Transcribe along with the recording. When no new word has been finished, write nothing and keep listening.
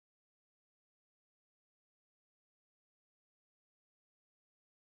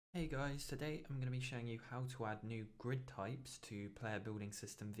Hey guys, today I'm going to be showing you how to add new grid types to Player Building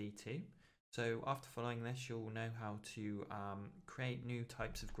System V2. So after following this, you'll know how to create new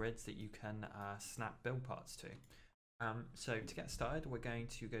types of grids that you can snap build parts to. So to get started, we're going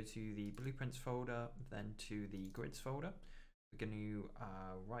to go to the Blueprints folder, then to the Grids folder. We're going to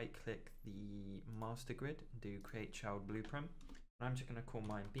right click the master grid and do create child blueprint. And I'm just going to call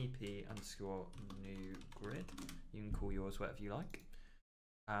mine BP underscore new grid. You can call yours whatever you like.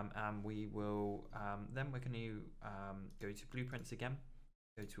 And we will then we're going to go to blueprints again,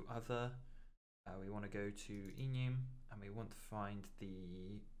 go to other, we want to go to enum, and we want to find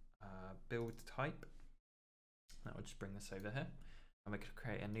the build type. That will just bring this over here, and we're going to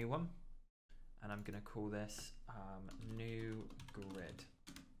create a new one, and I'm going to call this new grid.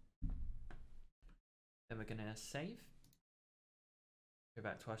 Then we're going to save, go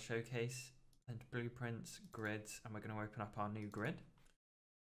back to our showcase, then to blueprints, grids, and we're going to open up our new grid.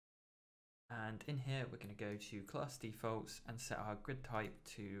 And in here, we're going to go to class defaults and set our grid type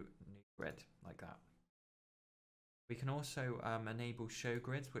to new grid, like that. We can also enable show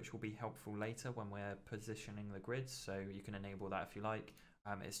grids, which will be helpful later when we're positioning the grids. So you can enable that if you like.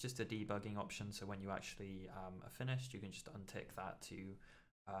 It's just a debugging option. So when you actually are finished, you can just untick that to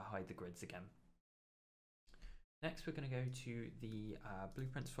hide the grids again. Next, we're going to go to the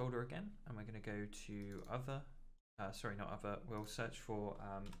blueprints folder again, and we're going to go to other, we'll search for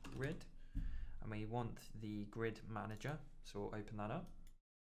grid. And we want the grid manager, so we'll open that up.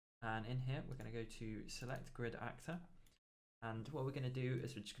 And in here, we're going to go to select grid actor. And what we're going to do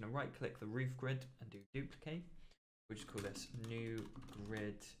is we're just going to right click the roof grid and do duplicate. We'll just call this new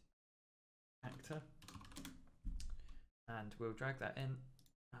grid actor. And we'll drag that in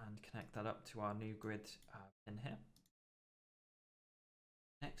and connect that up to our new grid in here.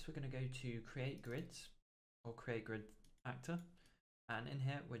 Next, we're going to go to create grids or create grid actor. And in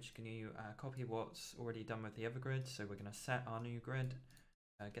here, we're just going to copy what's already done with the other grid. So we're going to set our new grid,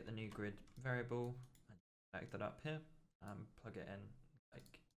 get the new grid variable, and connect that up here, and plug it in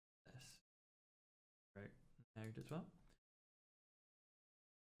like this. Node as well.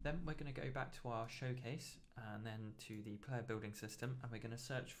 Then we're going to go back to our showcase and then to the player building system, and we're going to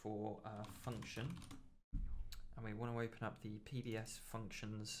search for function. And we want to open up the PBS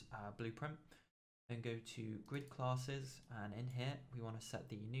functions blueprint. Then go to grid classes, and in here we want to set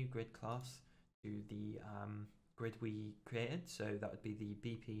the new grid class to the grid we created, so that would be the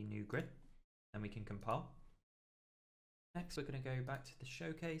BP new grid. Then we can compile. Next, we're going to go back to the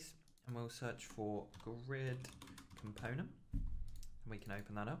showcase and we'll search for grid component, and we can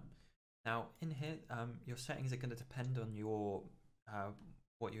open that up. Now in here, your settings are going to depend on your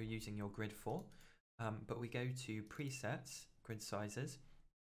what you're using your grid for, but we go to presets, grid sizes.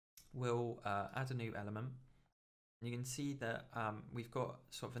 We'll add a new element. And you can see that we've got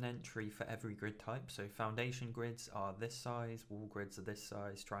sort of an entry for every grid type. So foundation grids are this size, wall grids are this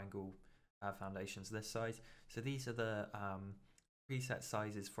size, triangle foundations this size. So these are the preset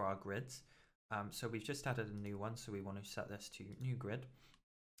sizes for our grids. So we've just added a new one, so we want to set this to new grid.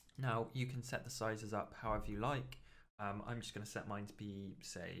 Now you can set the sizes up however you like. I'm just going to set mine to be,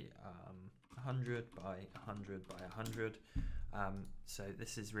 say, 100 by 100 by 100. So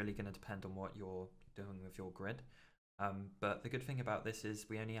this is really going to depend on what you're doing with your grid. But the good thing about this is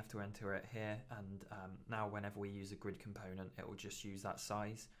we only have to enter it here, and now whenever we use a grid component, it will just use that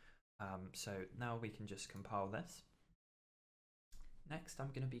size. So now we can just compile this. Next, I'm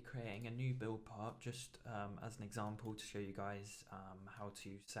going to be creating a new build part just as an example to show you guys how to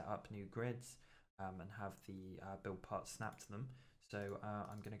set up new grids and have the build parts snapped to them. So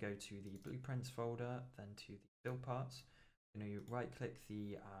I'm going to go to the blueprints folder, then to the build parts. I'm going to right click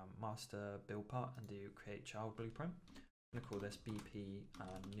the master build part and do create child blueprint. I'm going to call this BP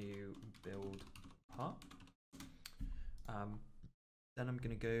new build part. Then I'm going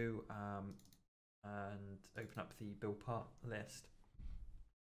to go and open up the build part list.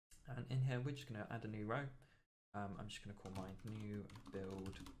 And in here, we're just going to add a new row. I'm just going to call mine new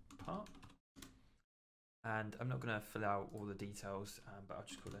build part. And I'm not going to fill out all the details, but I'll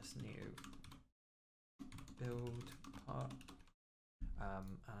just call this new build part.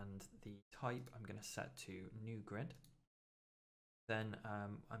 And the type I'm going to set to new grid. Then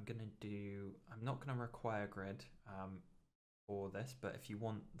I'm not going to require grid for this, but if you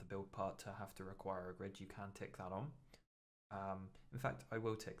want the build part to have to require a grid, you can tick that on. In fact, I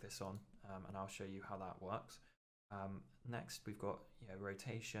will tick this on and I'll show you how that works. Next, we've got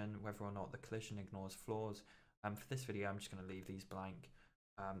rotation, whether or not the collision ignores floors. For this video, I'm just going to leave these blank.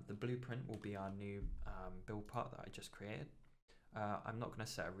 The blueprint will be our new build part that I just created. I'm not going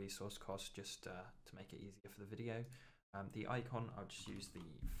to set a resource cost just to make it easier for the video. The icon, I'll just use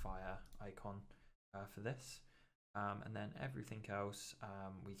the fire icon for this. And then everything else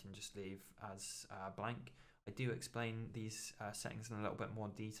we can just leave as blank. I do explain these settings in a little bit more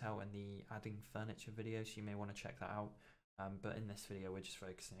detail in the adding furniture video, so you may want to check that out. But in this video, we're just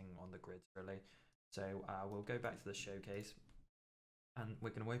focusing on the grids really. So we'll go back to the showcase, and we're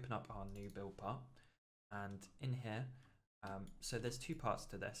going to open up our new build part. And in here, so there's two parts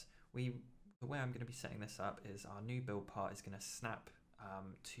to this. The way I'm going to be setting this up is our new build part is going to snap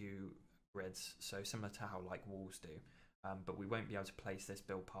to grids, so similar to how like walls do, but we won't be able to place this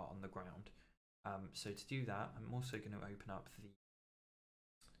build part on the ground. So to do that, I'm also going to open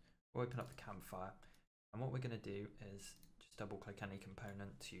up the campfire, and what we're going to do is just double click any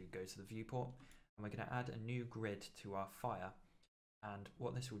component to go to the viewport, and we're going to add a new grid to our fire. And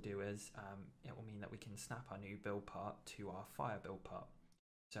what this will do is it will mean that we can snap our new build part to our fire build part.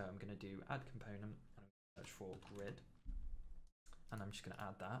 So I'm going to do add component, and search for grid, and I'm just going to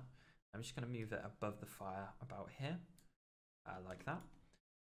add that. I'm just going to move it above the fire about here, like that.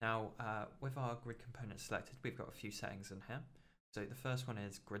 Now with our grid component selected, we've got a few settings in here. So the first one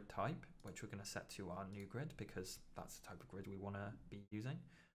is grid type, which we're going to set to our new grid because that's the type of grid we want to be using.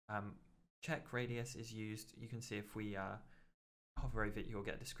 Check radius is used. You can see if we hover over it, you'll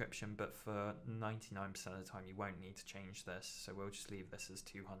get a description, but for 99% of the time you won't need to change this, so we'll just leave this as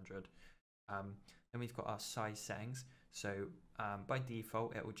 200. Then we've got our size settings. So by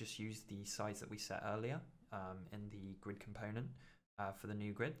default it will just use the size that we set earlier in the grid component for the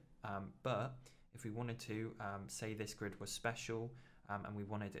new grid, but if we wanted to say this grid was special and we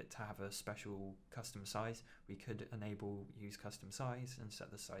wanted it to have a special custom size, we could enable use custom size and set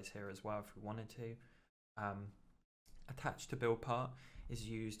the size here as well if we wanted to. Attached to build part is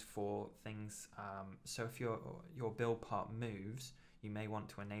used for things, so if your build part moves, you may want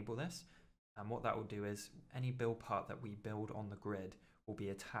to enable this, and what that will do is any build part that we build on the grid will be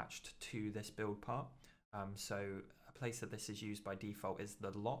attached to this build part. So a place that this is used by default is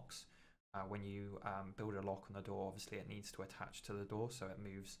the locks. When you build a lock on the door, obviously it needs to attach to the door so it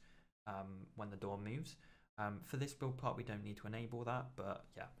moves when the door moves. For this build part we don't need to enable that, but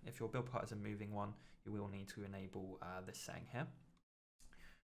yeah, if your build part is a moving one, you will need to enable this setting here.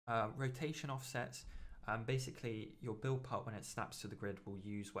 Rotation offsets, basically your build part when it snaps to the grid will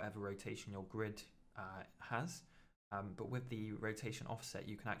use whatever rotation your grid has, but with the rotation offset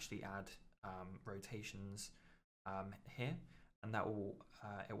you can actually add rotations here, and that will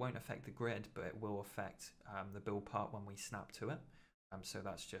it won't affect the grid, but it will affect the build part when we snap to it. So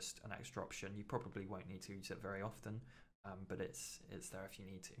that's just an extra option. You probably won't need to use it very often, but it's there if you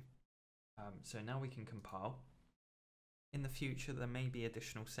need to. So now we can compile. In the future there may be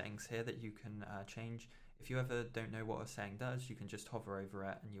additional settings here that you can change. If you ever don't know what a setting does, you can just hover over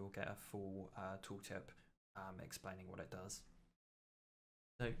it and you'll get a full tooltip explaining what it does.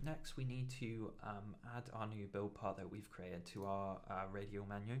 So next we need to add our new build part that we've created to our radial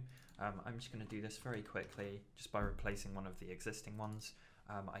menu. I'm just going to do this very quickly just by replacing one of the existing ones.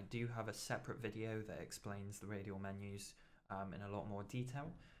 I do have a separate video that explains the radial menus in a lot more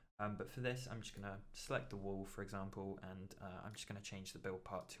detail, but for this I'm just going to select the wall, for example, and I'm just going to change the build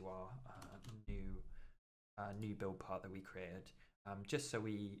part to our new build part that we created, just so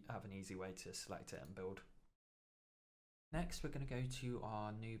we have an easy way to select it and build. Next we're going to go to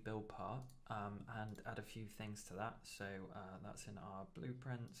our new build part and add a few things to that. So that's in our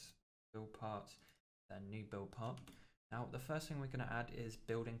blueprints, build parts, then new build part. Now the first thing we're going to add is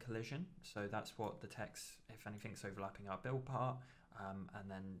building collision. So that's what detects if anything's overlapping our build part,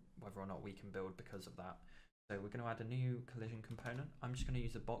 and then whether or not we can build because of that. So we're going to add a new collision component. I'm just going to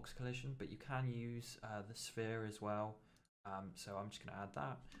use a box collision, but you can use the sphere as well. So I'm just going to add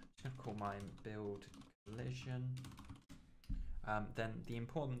that. I'm just going to call mine build collision. Then the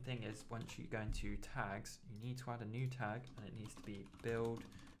important thing is once you go into tags, you need to add a new tag, and it needs to be build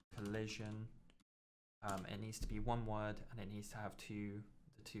collision. It needs to be one word, and it needs to have the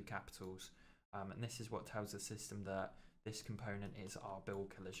two capitals. And this is what tells the system that this component is our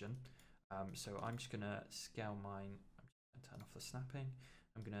build collision. So I'm just going to scale mine. I'm just going to turn off the snapping.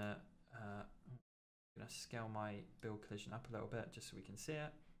 I'm going to scale my build collision up a little bit just so we can see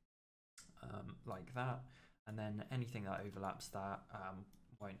it, like that. And then anything that overlaps that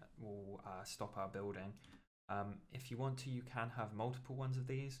will stop our building. If you want to, you can have multiple ones of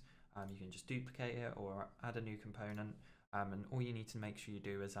these. You can just duplicate it or add a new component. And all you need to make sure you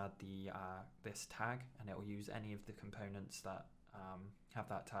do is add this tag, and it will use any of the components that have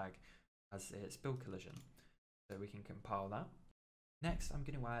that tag as its build collision. So we can compile that. Next, I'm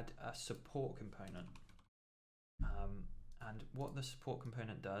going to add a support component. And what the support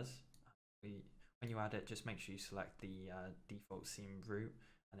component does, we When you add it, just make sure you select the default scene root,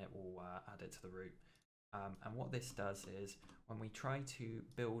 and it will add it to the root. And what this does is when we try to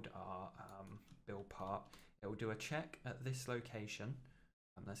build our build part, it will do a check at this location.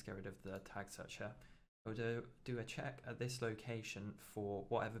 Let's get rid of the tag search here. It will do a check at this location for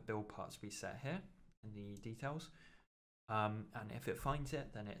whatever build parts we set here in the details. And if it finds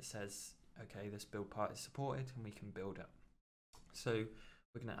it, then it says, okay, this build part is supported and we can build it. So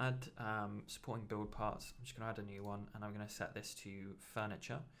we're going to add supporting build parts. I'm just going to add a new one, and I'm going to set this to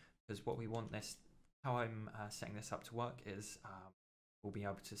furniture, because what we want this, how I'm setting this up to work is we'll be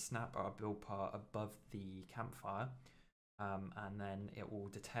able to snap our build part above the campfire, and then it will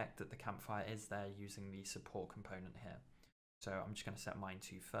detect that the campfire is there using the support component here. So I'm just going to set mine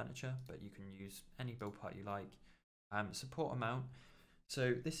to furniture, but you can use any build part you like. Support amount.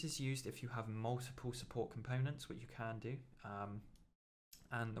 So this is used if you have multiple support components, which you can do.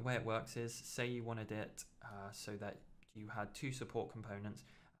 And the way it works is, say you wanted it so that you had 2 support components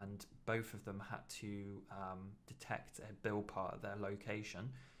and both of them had to detect a build part at their location,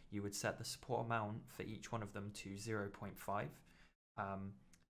 you would set the support amount for each one of them to 0.5.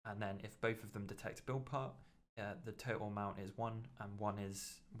 And then if both of them detect a build part, the total amount is 1, and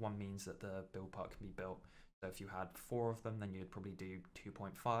 1 means that the build part can be built. So if you had 4 of them, then you'd probably do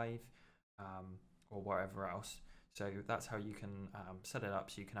 2.5 or whatever else. So that's how you can set it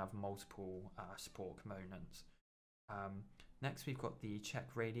up so you can have multiple support components. Next, we've got the check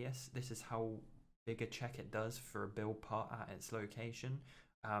radius. This is how big a check it does for a build part at its location.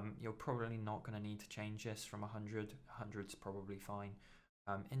 You're probably not going to need to change this from 100. 100's probably fine.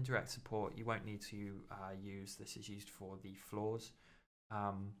 Indirect support, you won't need to use. This is used for the floors.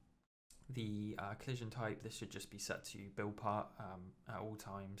 The collision type, this should just be set to build part at all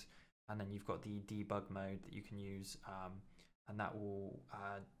times. And then you've got the debug mode that you can use, and that will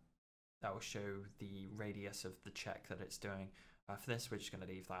show the radius of the check that it's doing. For this, we're just going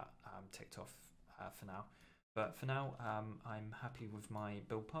to leave that ticked off for now. But for now, I'm happy with my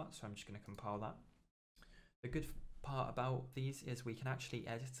build part, so I'm just going to compile that. The good part about these is we can actually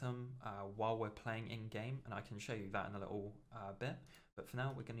edit them while we're playing in game, and I can show you that in a little bit. But for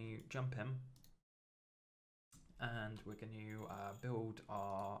now, we're going to jump in, and we're going to build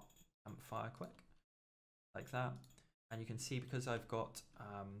our campfire quick, like that. And you can see, because I've got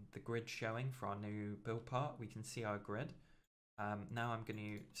the grid showing for our new build part, we can see our grid. Now I'm going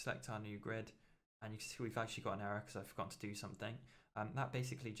to select our new grid, and you can see we've actually got an error because I forgot to do something. That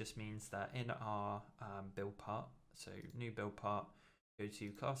basically just means that in our build part, so new build part, go to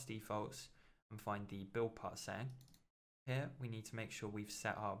class defaults and find the build part setting. Here we need to make sure we've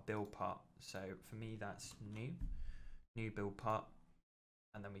set our build part. So for me, that's new build part,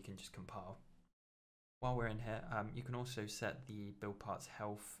 and then we can just compile. While we're in here, you can also set the build part's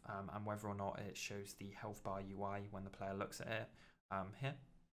health and whether or not it shows the health bar UI when the player looks at it here.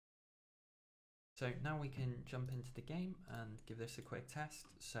 So now we can jump into the game and give this a quick test.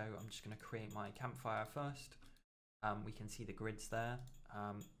 So I'm just going to create my campfire first. We can see the grids there.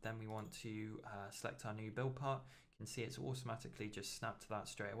 Then we want to select our new build part. You can see it's automatically just snapped to that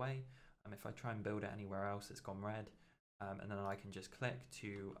straight away. If I try and build it anywhere else, it's gone red. And then I can just click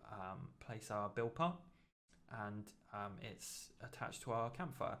to place our build part, and it's attached to our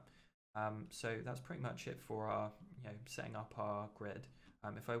campfire. So that's pretty much it for our, setting up our grid.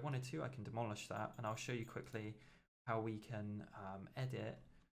 If I wanted to, I can demolish that, and I'll show you quickly how we can edit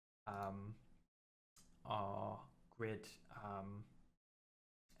our grid,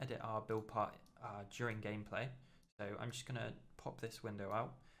 edit our build part during gameplay. So I'm just going to pop this window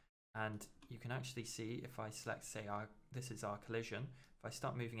out, and you can actually see if I select, say, this is our collision. If I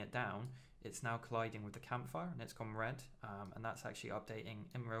start moving it down, it's now colliding with the campfire and it's gone red, and that's actually updating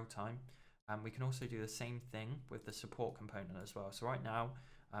in real time. We can also do the same thing with the support component as well. So right now,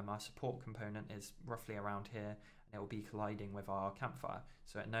 our support component is roughly around here, and it will be colliding with our campfire.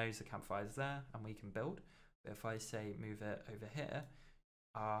 So it knows the campfire is there and we can build. But if I say move it over here,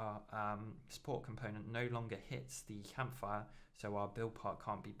 our support component no longer hits the campfire, so our build part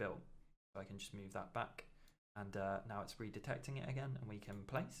can't be built. So I can just move that back, and now it's redetecting it again, and we can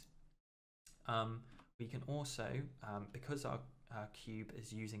place. We can also, because our cube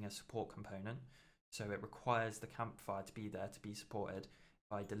is using a support component, so it requires the campfire to be there to be supported.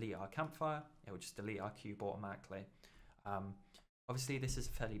 If I delete our campfire, it will just delete our cube automatically. Obviously this is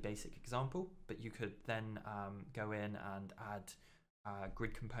a fairly basic example, but you could then go in and add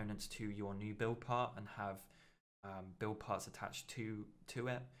grid components to your new build part and have build parts attached to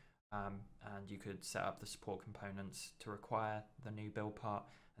it, and you could set up the support components to require the new build part.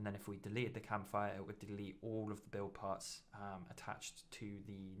 And then if we deleted the campfire, it would delete all of the build parts attached to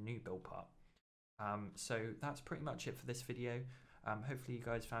the new build part. So that's pretty much it for this video. Hopefully you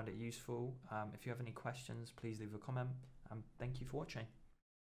guys found it useful. If you have any questions, please leave a comment. Thank you for watching.